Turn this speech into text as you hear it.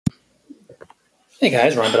Hey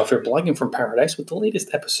guys, Ryan Biddulph here, blogging from paradise with the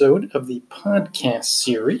latest episode of the podcast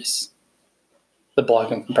series. The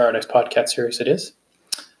Blogging from Paradise podcast series it is.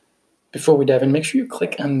 Before we dive in, make sure you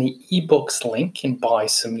click on the ebooks link and buy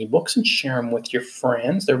some ebooks and share them with your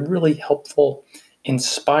friends. They're really helpful,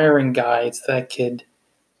 inspiring guides that could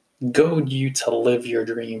goad you to live your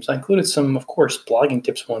dreams. I included some, of course, blogging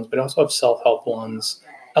tips ones, but I also have self-help ones,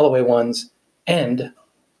 LOA ones, and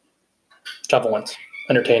travel ones.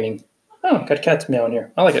 Entertaining. Oh, got cats meowing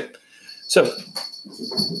here. I like it. So,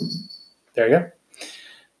 there you go.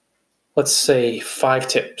 Let's say 5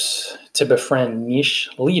 tips to befriend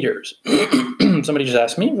niche leaders. Somebody just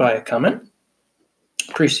asked me via comment.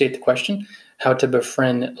 Appreciate the question. How to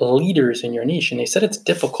befriend leaders in your niche. And they said it's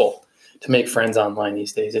difficult to make friends online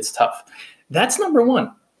these days. It's tough. That's number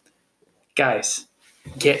 1. Guys,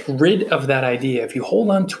 get rid of that idea. If you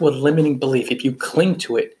hold on to a limiting belief, if you cling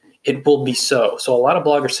to it, it will be so. So a lot of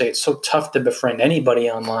bloggers say it's so tough to befriend anybody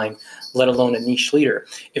online, let alone a niche leader.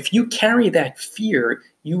 If you carry that fear,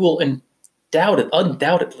 you will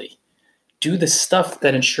undoubtedly do the stuff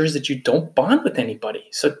that ensures that you don't bond with anybody.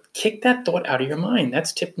 So kick that thought out of your mind.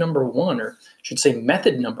 That's tip number 1, or I should say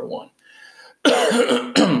method number 1.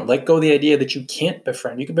 Let go of the idea that you can't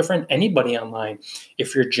befriend. You can befriend anybody online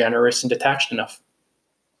if you're generous and detached enough.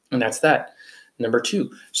 And that's that. Number 2,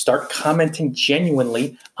 start commenting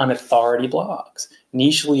genuinely on authority blogs.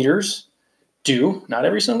 Niche leaders do, not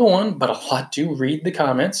every single one, but a lot do read the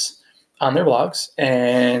comments on their blogs,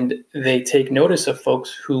 and they take notice of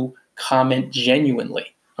folks who comment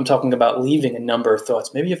genuinely. I'm talking about leaving a number of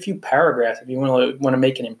thoughts, maybe a few paragraphs if you want to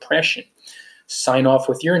make an impression. Sign off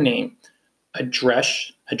with your name.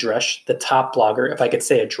 Address the top blogger. If I could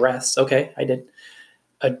say address, okay, I did.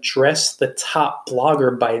 Address the top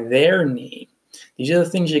blogger by their name. These are the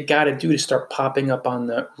things you got to do to start popping up on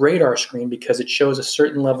the radar screen, because it shows a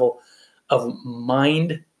certain level of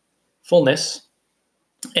mindfulness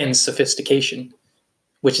and sophistication,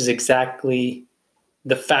 which is exactly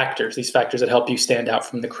these factors that help you stand out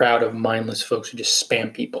from the crowd of mindless folks who just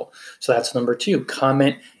spam people. So that's number 2,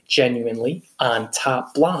 comment genuinely on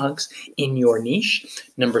top blogs in your niche.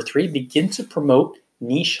 Number 3, begin to promote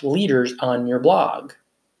niche leaders on your blog.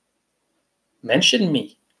 Mention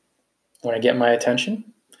me. Want to get my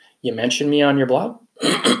attention? You mention me on your blog.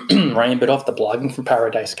 Ryan Biddulph, the Blogging from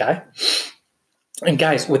Paradise guy. And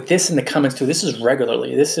guys, with this in the comments too, this is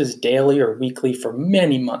regularly. This is daily or weekly for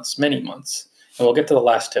many months. And we'll get to the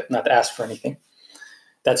last tip, not to ask for anything.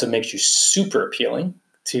 That's what makes you super appealing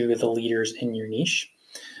to the leaders in your niche.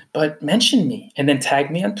 But mention me, and then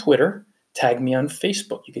tag me on Twitter, tag me on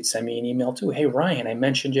Facebook. You could send me an email too. Hey, Ryan, I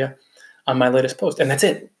mentioned you on my latest post. And that's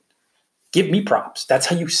it. Give me props. That's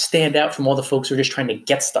how you stand out from all the folks who are just trying to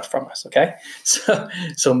get stuff from us, okay?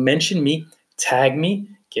 So mention me, tag me,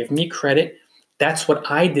 give me credit. That's what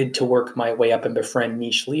I did to work my way up and befriend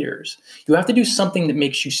niche leaders. You have to do something that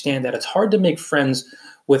makes you stand out. It's hard to make friends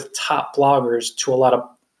with top bloggers to a lot of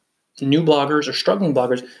new bloggers or struggling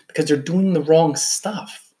bloggers because they're doing the wrong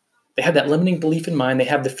stuff. They have that limiting belief in mind. They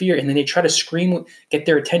have the fear, and then they try to scream, get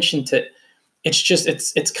their attention to. It's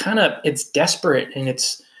desperate, and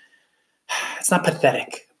it's not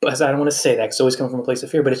pathetic. But I don't want to say that because it's always coming from a place of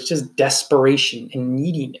fear. But it's just desperation and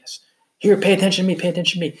neediness. Here, pay attention to me, pay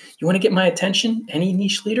attention to me. You want to get my attention, any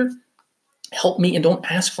niche leader? Help me and don't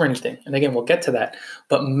ask for anything. And again, we'll get to that.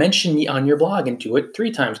 But mention me on your blog and do it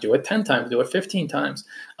 3 times, do it 10 times, do it 15 times.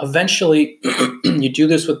 Eventually, you do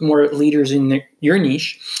this with more leaders in your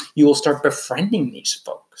niche, you will start befriending these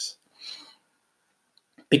folks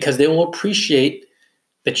because they will appreciate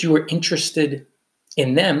that you are interested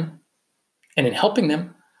in them and in helping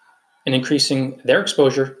them and increasing their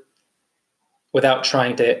exposure without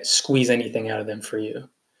trying to squeeze anything out of them for you.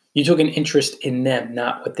 You took an interest in them,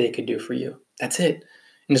 not what they could do for you. That's it.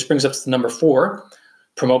 And this brings us to number 4,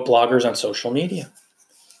 promote bloggers on social media.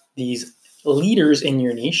 These leaders in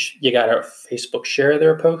your niche, you got to Facebook share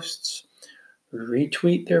their posts,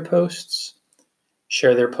 retweet their posts,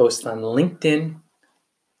 share their posts on LinkedIn.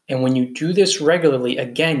 And when you do this regularly,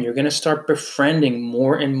 again, you're going to start befriending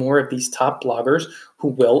more and more of these top bloggers who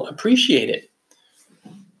will appreciate it.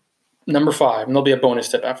 Number 5, and there'll be a bonus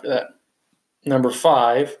tip after that. Number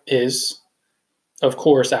 5 is, of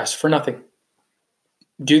course, ask for nothing.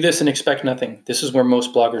 Do this and expect nothing. This is where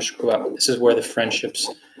most bloggers screw up. This is where the friendships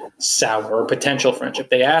sour, or potential friendship.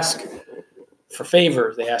 They ask for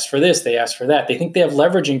favors. They ask for this. They ask for that. They think they have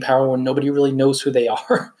leveraging power when nobody really knows who they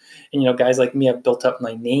are. And, guys like me have built up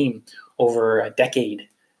my name over a decade,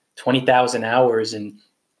 20,000 hours, and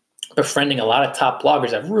befriending a lot of top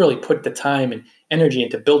bloggers. I've really put the time and energy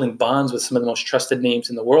into building bonds with some of the most trusted names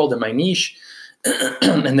in the world in my niche.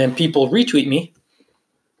 And then people retweet me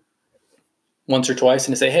once or twice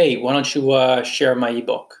and to say, hey, why don't you share my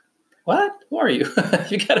ebook? What? Who are you?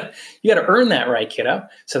 you gotta earn that right, kiddo.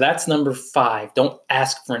 So that's number 5. Don't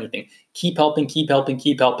ask for anything. Keep helping, keep helping,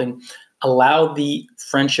 keep helping. Allow the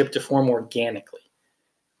friendship to form organically.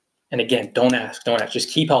 And again, don't ask. Just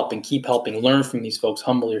keep helping, learn from these folks,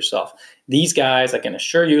 humble yourself. These guys, I can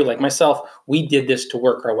assure you, like myself, we did this to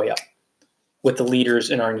work our way up with the leaders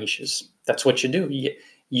in our niches. That's what you do.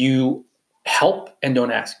 You help and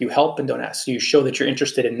don't ask. You help and don't ask. So you show that you're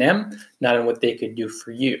interested in them, not in what they could do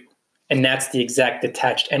for you. And that's the exact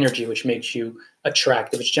detached energy which makes you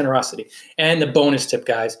attractive. It's generosity. And the bonus tip,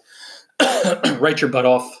 guys, write your butt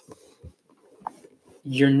off.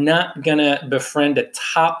 You're not going to befriend a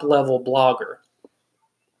top-level blogger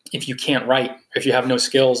if you can't write, if you have no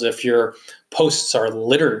skills, if your posts are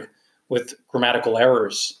littered with grammatical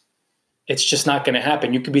errors. It's just not going to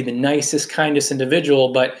happen. You could be the nicest, kindest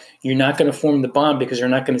individual, but you're not going to form the bond because you're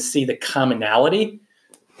not going to see the commonality.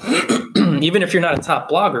 Even if you're not a top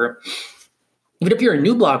blogger, even if you're a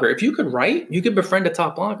new blogger, if you could write, you could befriend a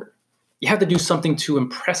top blogger. You have to do something to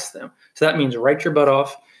impress them. So that means write your butt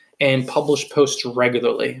off and publish posts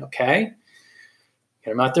regularly, okay?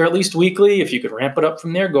 Get them out there at least weekly. If you could ramp it up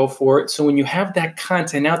from there, go for it. So when you have that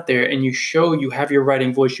content out there and you show you have your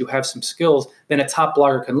writing voice, you have some skills, then a top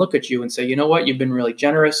blogger can look at you and say, you know what, you've been really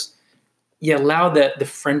generous. You allow the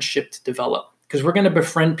friendship to develop because we're going to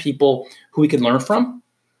befriend people who we can learn from.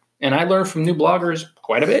 And I learn from new bloggers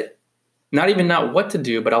quite a bit. Not what to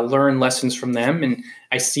do, but I'll learn lessons from them and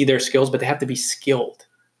I see their skills, but they have to be skilled.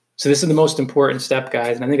 So this is the most important step,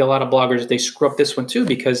 guys. And I think a lot of bloggers, they screw up this one too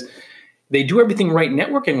because they do everything right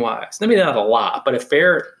networking-wise. Maybe not a lot, but a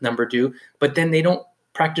fair number do. But then they don't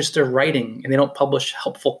practice their writing and they don't publish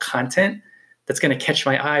helpful content that's going to catch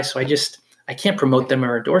my eye. So I can't promote them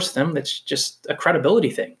or endorse them. That's just a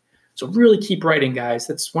credibility thing. So really keep writing, guys.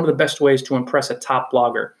 That's one of the best ways to impress a top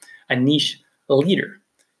blogger, a niche leader,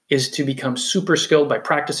 is to become super skilled by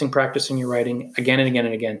practicing your writing again and again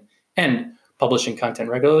and again, and publishing content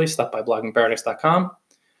regularly. Stop by bloggingparadise.com,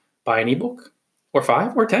 buy an ebook, or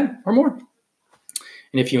 5 or 10 or more.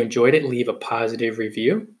 And if you enjoyed it, leave a positive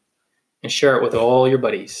review and share it with all your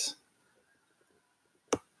buddies.